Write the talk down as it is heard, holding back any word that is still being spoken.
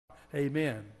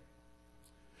Amen.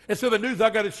 And so the news I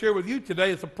got to share with you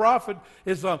today as a prophet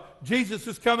is Jesus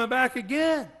is coming back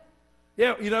again.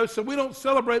 Yeah, so we don't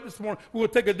celebrate this morning. We'll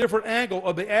take a different angle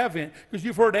of the Advent, because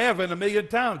you've heard Advent a million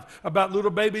times about little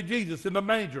baby Jesus in the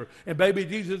manger. And baby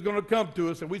Jesus is going to come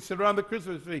to us, and we sit around the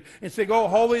Christmas tree and sing, "Oh,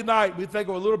 holy night." We think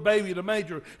of a little baby in the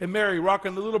manger and Mary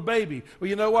rocking the little baby. Well,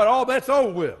 you know what? All that's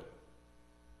over with.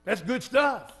 That's good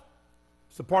stuff.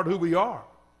 It's a part of who we are.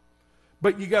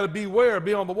 But you got to beware,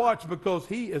 be on the watch, because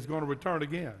he is going to return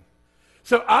again.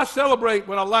 So I celebrate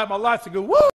when I light my lights and go,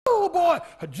 "Woo! Oh boy,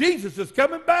 Jesus is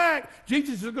coming back.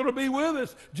 Jesus is going to be with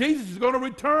us. Jesus is going to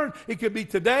return." It could be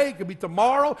today. It could be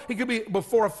tomorrow. It could be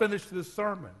before I finish this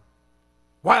sermon.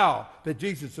 Wow, that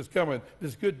Jesus is coming.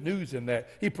 There's good news in that.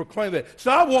 He proclaimed that.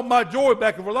 So I want my joy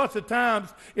back. And for lots of times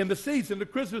in the season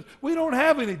of Christmas, we don't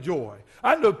have any joy.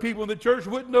 I know people in the church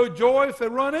wouldn't know joy if they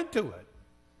run into it.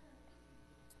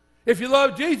 If you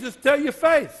love Jesus, tell your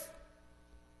face.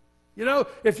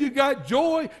 If you got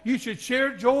joy, you should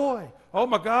share joy. Oh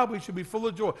my God, we should be full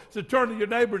of joy. So turn to your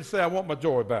neighbor and say, "I want my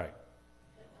joy back."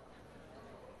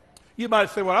 You might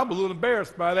say, "Well, I'm a little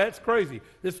embarrassed by that. It's crazy.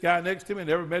 This guy next to me,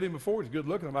 never met him before. He's good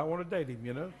looking. I might want to date him,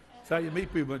 That's how you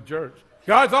meet people in church.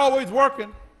 God's always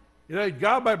working.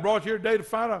 God might brought you here today to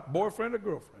find a boyfriend or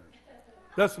girlfriend.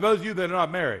 That's those of you that are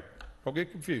not married. Don't get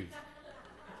confused.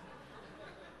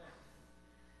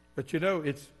 But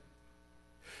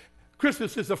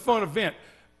Christmas is a fun event.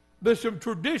 There's some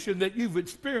tradition that you've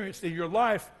experienced in your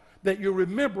life that you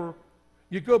remember.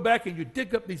 You go back and you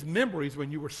dig up these memories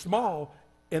when you were small,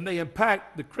 and they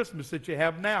impact the Christmas that you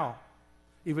have now.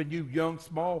 Even you young,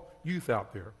 small youth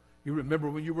out there, you remember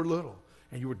when you were little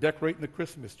and you were decorating the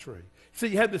Christmas tree. So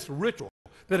you had this ritual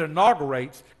that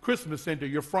inaugurates Christmas into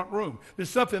your front room. There's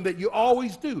something that you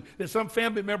always do, that some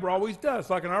family member always does.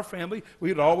 Like in our family,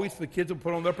 the kids would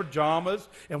put on their pajamas,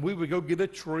 and we would go get a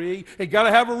tree. You got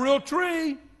to have a real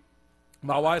tree.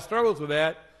 My wife struggles with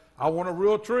that. I want a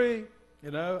real tree.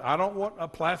 I don't want a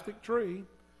plastic tree.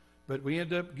 But we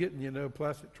end up getting, a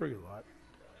plastic tree a lot.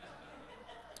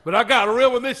 But I got a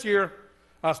real one this year.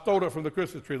 I stole it from the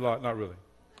Christmas tree lot. Not really.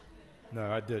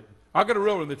 No, I didn't. I got a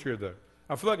real one this year, though.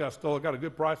 I feel like I stole it. Got a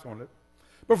good price on it.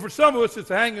 But for some of us, it's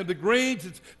the hanging of the greens.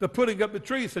 It's the putting up the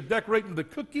trees. It's the decorating the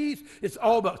cookies. It's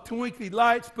all the twinkly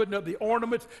lights, putting up the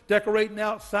ornaments, decorating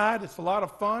outside. It's a lot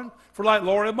of fun. For like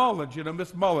Lori Mullins,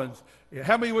 Miss Mullins.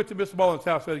 How many went to Miss Mullins'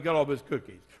 house and got all those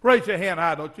cookies? Raise your hand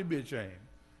high. Don't you be ashamed.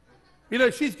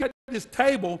 She's got this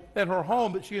table at her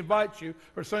home that she invites you,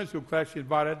 her Sunday school class she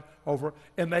invited over,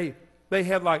 and they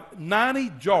had like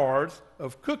 90 jars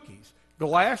of cookies,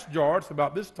 glass jars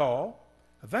about this tall.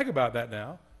 Now think about that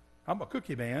now. I'm a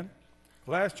cookie man.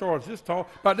 Glass jars this tall,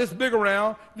 about this big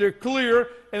around. They're clear,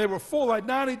 and they were full, like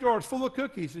 90 jars full of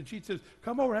cookies. And she says,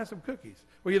 "Come over and have some cookies."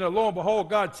 Well, lo and behold,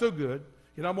 God's so good.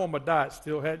 I'm on my diet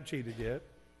still, hadn't cheated yet.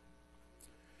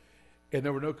 And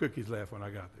there were no cookies left when I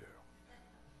got there.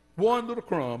 One little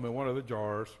crumb in one of the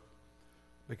jars,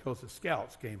 because the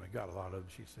scouts came and got a lot of them,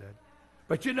 she said.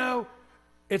 But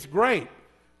it's great.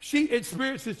 She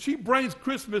experiences, she brings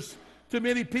Christmas to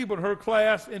many people in her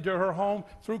class, into her home,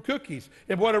 through cookies.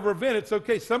 In whatever event, it's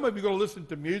okay. Some of you are going to listen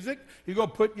to music. You're going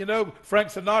to put, Frank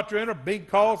Sinatra in, or Bing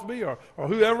Crosby, or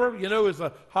whoever, is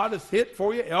the hottest hit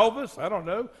for you. Elvis, I don't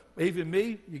know. Even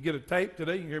me, you get a tape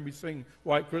today, you can hear me sing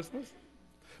White Christmas.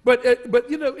 But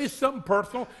it's something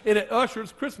personal, and it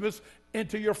ushers Christmas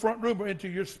into your front room or into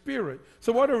your spirit.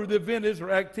 So whatever the event is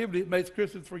or activity that makes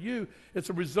Christmas for you, it's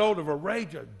a result of a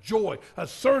rage of joy, a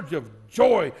surge of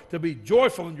joy, to be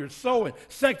joyful in your soul and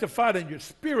sanctified in your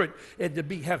spirit, and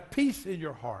to have peace in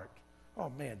your heart.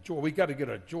 Oh man, joy. We got to get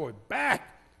our joy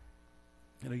back.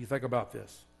 You think about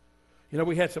this.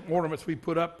 We had some ornaments we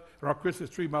put up on our Christmas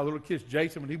tree. My little kid,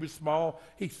 Jason, when he was small,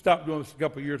 he stopped doing this a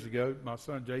couple of years ago. My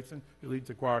son, Jason, who leads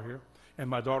the choir here, and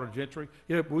my daughter, Gentry.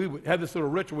 We would have this little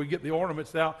ritual. We'd get the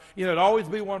ornaments out. It'd always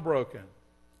be one broken.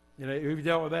 Have you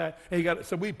dealt with that? And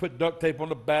so we put duct tape on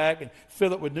the back and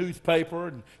fill it with newspaper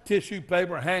and tissue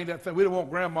paper and hang that thing. We didn't want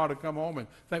Grandma to come home and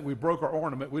think we broke our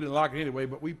ornament. We didn't like it anyway,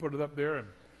 but we put it up there, and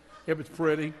it was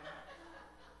pretty.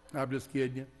 I'm just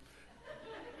kidding you.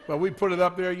 But we put it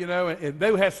up there, and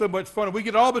they would have so much fun. And we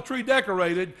get all the tree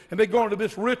decorated, and they go into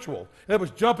this ritual. And it was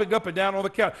jumping up and down on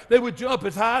the couch. They would jump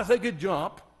as high as they could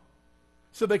jump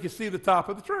so they could see the top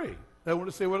of the tree. They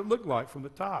wanted to see what it looked like from the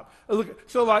top.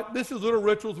 So this is little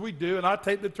rituals we do, and I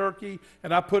take the turkey,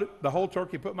 and I put the whole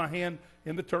turkey, put my hand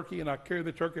in the turkey, and I carry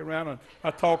the turkey around, and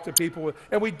I talk to people.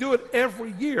 And we do it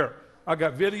every year. I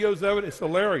got videos of it. It's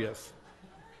hilarious.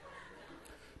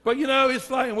 But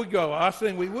it's like, and we go, I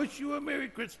sing, "We wish you a Merry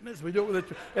Christmas." We do it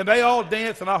with and they all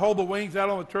dance, and I hold the wings out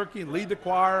on the turkey and lead the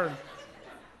choir.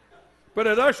 But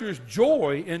it ushers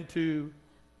joy into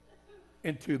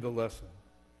the lesson.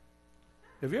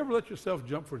 Have you ever let yourself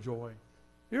jump for joy?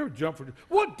 You ever jump for joy?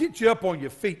 What gets you up on your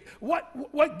feet?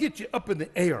 What gets you up in the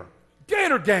air?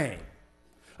 Gator game.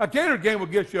 A Gator game will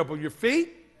get you up on your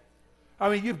feet. I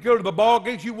mean, you go to the ball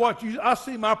games, I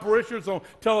see my parishioners on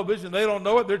television, they don't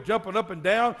know it, they're jumping up and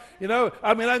down, you know.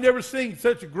 I mean, I've never seen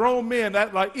such grown men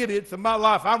act like idiots in my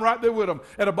life. I'm right there with them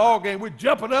at a ball game. We're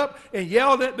jumping up and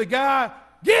yelling at the guy,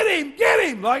 get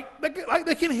him, like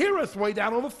they can hear us way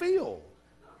down on the field.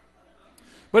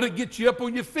 But it gets you up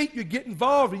on your feet, you get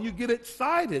involved and you get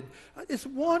excited. It's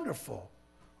wonderful.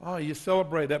 Oh, you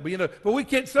celebrate that. But we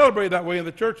can't celebrate that way in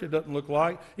the church, it doesn't look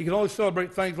like. You can only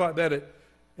celebrate things like that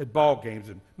at ball games,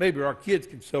 and maybe our kids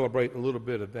can celebrate a little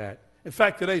bit of that. In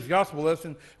fact, today's gospel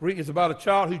lesson is about a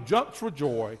child who jumps for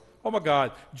joy. Oh my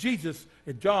God, Jesus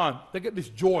and John, they get this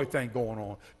joy thing going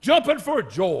on. Jumping for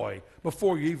joy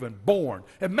before you're even born.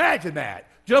 Imagine that,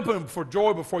 jumping for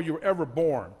joy before you were ever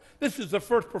born. This is the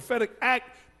first prophetic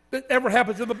act that ever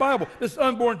happens in the Bible. This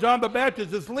unborn John the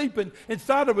Baptist is leaping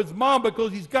inside of his mom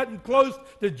because he's gotten close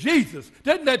to Jesus.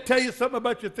 Doesn't that tell you something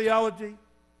about your theology?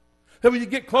 That when you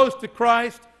get close to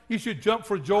Christ, you should jump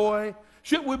for joy.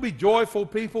 Shouldn't we be joyful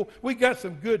people? We got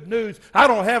some good news. I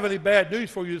don't have any bad news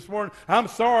for you this morning. I'm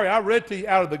sorry, I read to you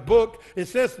out of the book. It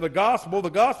says the gospel. The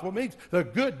gospel means the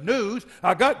good news.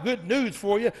 I got good news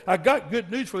for you. I got good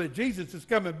news for you. Jesus is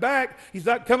coming back. He's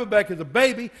not coming back as a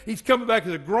baby. He's coming back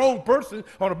as a grown person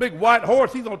on a big white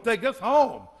horse. He's going to take us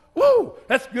home. Woo!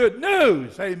 That's good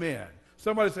news. Amen.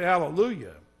 Somebody say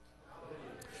hallelujah.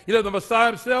 You know, the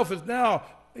Messiah himself is now,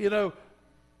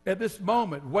 at this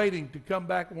moment, waiting to come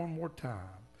back one more time.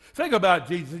 Think about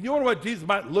Jesus. You wonder what Jesus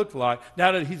might look like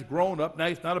now that he's grown up. Now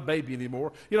he's not a baby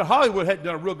anymore. Hollywood hadn't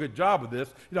done a real good job of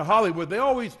this. Hollywood, they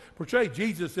always portray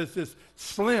Jesus as this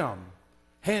slim,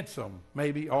 handsome,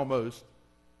 maybe almost,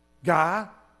 guy,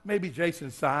 maybe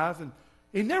Jason's size, and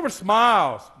he never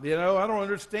smiles. I don't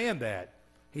understand that.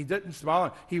 He doesn't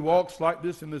smile. He walks like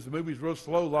this in this movie. He's real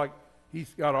slow, like he's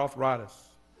got arthritis.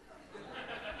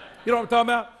 You know what I'm talking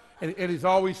about? And he's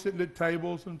always sitting at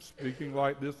tables and speaking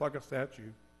like this, like a statue.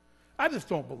 I just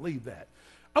don't believe that.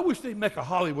 I wish they'd make a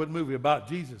Hollywood movie about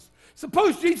Jesus.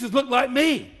 Suppose Jesus looked like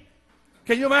me.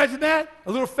 Can you imagine that?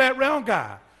 A little fat, round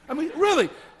guy. I mean, really,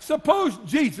 suppose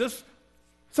he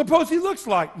looks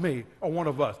like me or one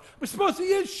of us. But suppose he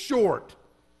is short,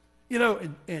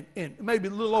 and maybe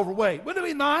a little overweight. Wouldn't it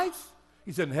be nice?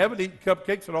 He's in heaven eating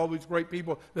cupcakes and all these great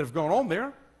people that have gone on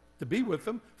there to be with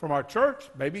them from our church.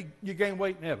 Maybe you gain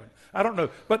weight in heaven. I don't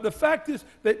know. But the fact is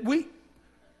that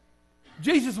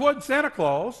Jesus wasn't Santa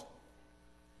Claus,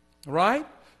 right?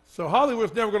 So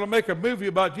Hollywood's never going to make a movie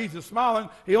about Jesus smiling.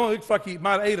 He only looks like he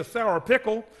might have ate a sour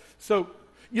pickle. So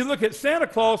you look at Santa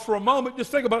Claus for a moment,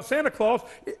 just think about Santa Claus.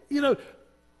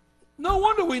 No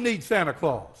wonder we need Santa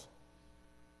Claus.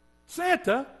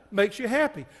 Santa makes you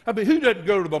happy. I mean, who doesn't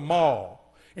go to the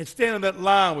mall and stand in that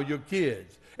line with your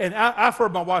kids? And I've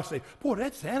heard my wife say, boy,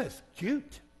 that Santa's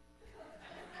cute.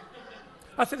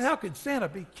 I said, how can Santa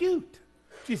be cute?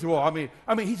 She said, well, I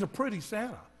mean, he's a pretty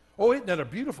Santa. Oh, isn't that a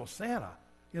beautiful Santa?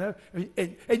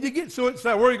 And you get so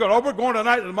excited. Where are you going? Oh, we're going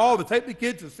tonight to the mall to take the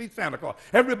kids to see Santa Claus.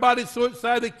 Everybody's so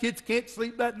excited the kids can't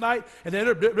sleep that night, and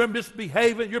then they're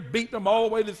misbehaving. You're beating them all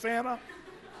the way to Santa.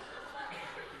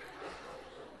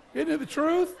 Isn't it the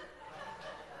truth?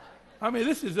 I mean,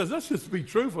 let's just be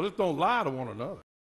truthful. Let's don't lie to one another.